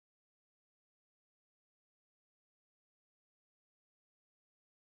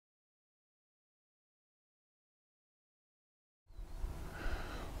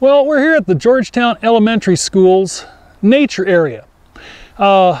Well, we're here at the Georgetown Elementary School's nature area.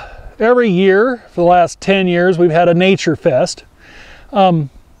 Every year for the last 10 years we've had a nature fest.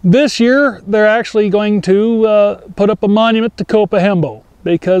 This year they're actually going to put up a monument to Coppa Hembo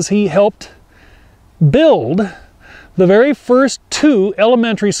because he helped build the very first 2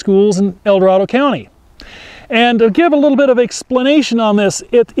 elementary schools in El Dorado County. And to give a little bit of explanation on this,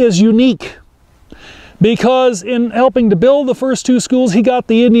 it is unique. Because in helping to build the first 2 schools, he got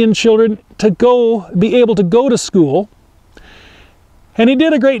the Indian children to be able to go to school. And he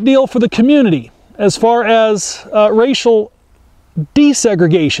did a great deal for the community as far as racial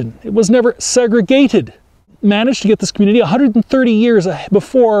desegregation. It was never segregated. Managed to get this community 130 years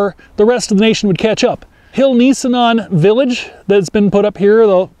before the rest of the nation would catch up. Hill Nisenan village that's been put up here,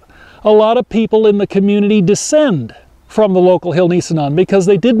 though, a lot of people in the community descend from the local Hill Nisenan because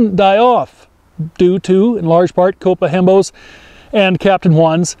they didn't die off, due to, in large part, Coppa Hembo's and Captain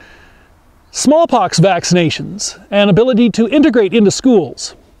Juan's smallpox vaccinations and ability to integrate into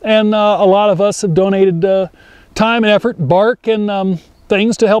schools. And a lot of us have donated time and effort, bark and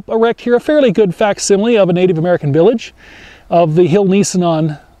things to help erect here a fairly good facsimile of a Native American village of the Hill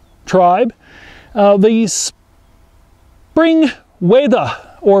Nisenan tribe. The spring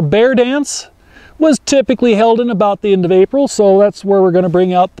Weda, or bear dance, was typically held in about the end of April, so that's where we're going to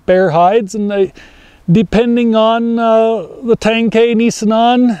bring out the bear hides, and depending on the Tangke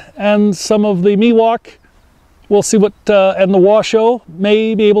Nisenan and some of the Miwok, we'll see what, and the Washoe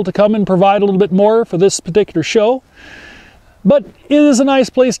may be able to come and provide a little bit more for this particular show. But it is a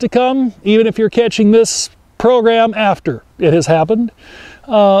nice place to come, even if you're catching this program after it has happened.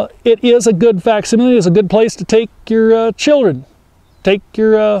 It is a good facsimile. It is a good place to take your children, take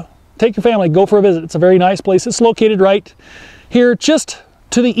your family, go for a visit. It's a very nice place. It's located right here just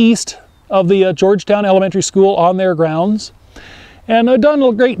to the east of the Georgetown Elementary School on their grounds. And I've done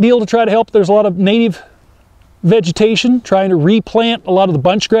a great deal to try to help. There's a lot of native vegetation, trying to replant a lot of the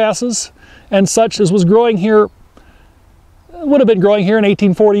bunch grasses and such as was growing here, would have been growing here in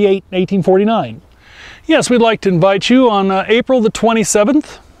 1848, 1849. Yes, we'd like to invite you on April the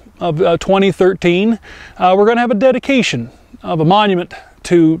 27th of 2013. We're going to have a dedication of a monument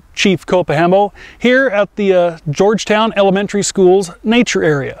to Chief Coppa Hembo here at the Georgetown Elementary School's nature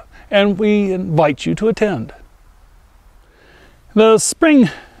area, and we invite you to attend. The spring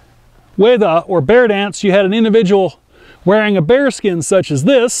Weda, or bear dance, you had an individual wearing a bear skin such as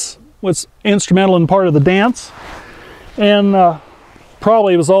this, was instrumental in part of the dance, and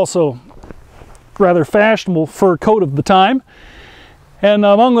probably was also rather fashionable fur coat of the time. And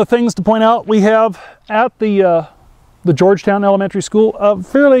among the things to point out, we have at the Georgetown Elementary School a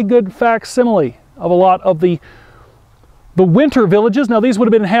fairly good facsimile of a lot of the winter villages. Now these would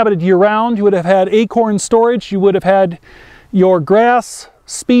have been inhabited year-round. You would have had acorn storage. You would have had your grass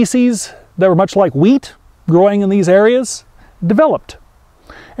species that were much like wheat growing in these areas developed.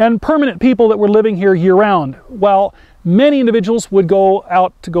 And permanent people that were living here year-round. While many individuals would go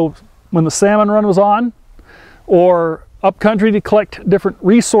out to when the salmon run was on, or up country to collect different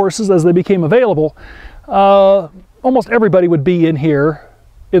resources as they became available, almost everybody would be in here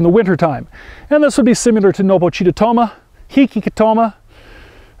in the winter time. And this would be similar to Nopochitotoma, Hikikatoma,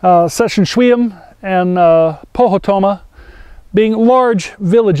 Sessionshwiyam, and Pohotoma, being large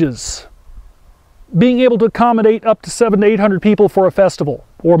villages, being able to accommodate up to 700 to 800 people for a festival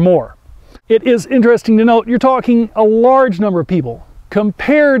or more. It is interesting to note you're talking a large number of people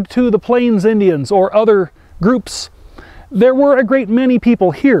compared to the Plains Indians or other groups. There were a great many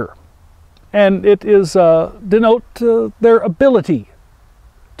people here, and it is denote their ability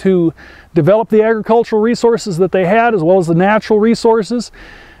to develop the agricultural resources that they had as well as the natural resources.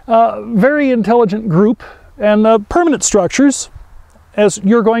 Very intelligent group, and permanent structures as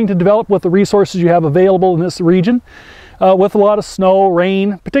you're going to develop with the resources you have available in this region, with a lot of snow,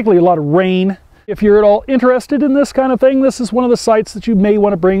 rain, particularly a lot of rain. If you're at all interested in this kind of thing, this is one of the sites that you may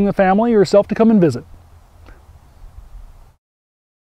want to bring the family or yourself to come and visit.